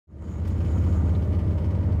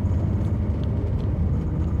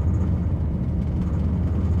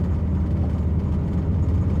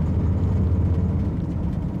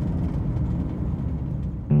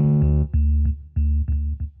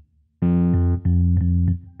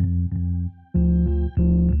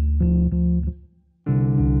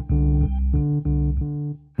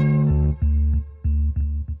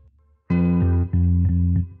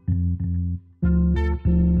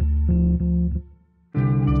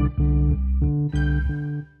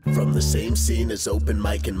the same scene as Open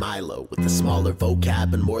Mike and Milo, with a smaller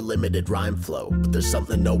vocab and more limited rhyme flow. But there's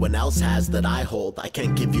something no one else has that I hold. I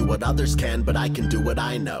can't give you what others can, but I can do what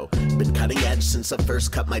I know. Been cutting edge since I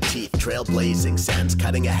first cut my teeth, trailblazing, sans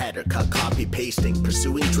cutting ahead or cut copy pasting,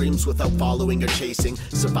 pursuing dreams without following or chasing,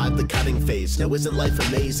 survive the cutting phase. Now isn't life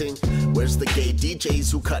amazing? Where's the gay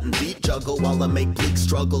DJs who cut and beat juggle while I make bleak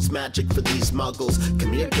struggles magic for these muggles?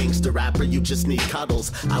 Come here, gangster rapper, you just need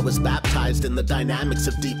cuddles. I was baptized in the dynamics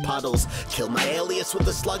of deep puddles. Kill my alias with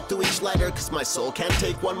a slug through each letter, cause my soul can't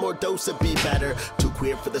take one more dose of be better. Too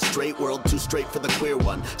queer for the straight world, too straight for the queer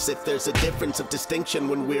one. As if there's a difference of distinction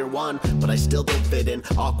when we're one, but I still don't fit in.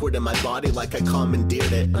 Awkward in my body like I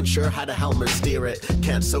commandeered it, unsure how to helm or steer it.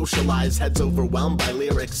 Can't socialize, heads overwhelmed by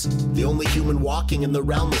lyrics. The only human walking in the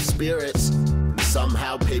realm of spirits.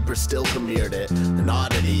 Somehow paper still premiered it, an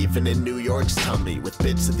oddity even in New York's tummy, with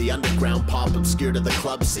bits of the underground pop obscure to the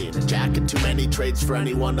club scene. A jacket too many trades for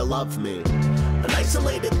anyone to love me. An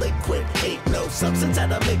isolated liquid, ain't no substance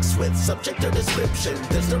that I mix with. Subject or description,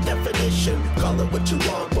 there's no definition. Call it what you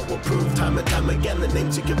want, but we'll prove time and time again the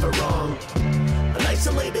names you give are wrong. An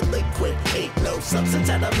isolated liquid, ain't no substance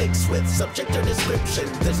that I mix with. Subject or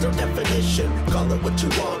description, there's no definition. Call it what you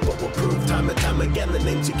want, but we'll prove time and time again the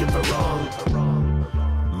names you give are wrong.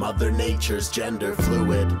 Mother Nature's gender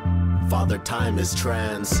fluid, Father Time is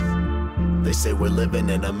trans. They say we're living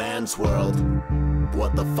in a man's world.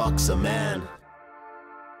 What the fuck's a man?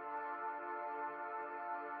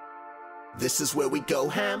 This is where we go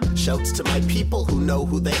ham. Shouts to my people who know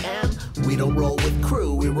who they am. We don't roll with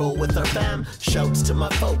crew, we roll with our fam. Shouts to my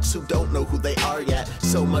folks who don't know who they are yet.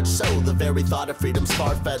 So much so, the very thought of freedom's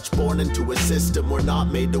far-fetched. Born into a system we're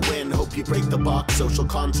not made to win. Hope you break the box social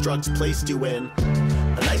constructs placed you in.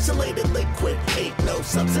 An isolated liquid, ain't no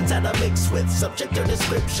substance that I mix with. Subject or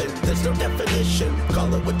description, there's no definition.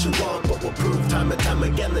 Call it what you want, but we'll prove time and time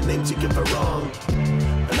again the names you give are wrong.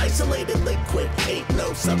 An isolated liquid, ain't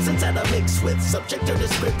no substance that I mix with. Subject or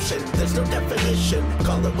description, there's no definition.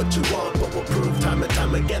 Call it what you want, but we'll prove time and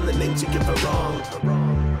time again the names you give are wrong.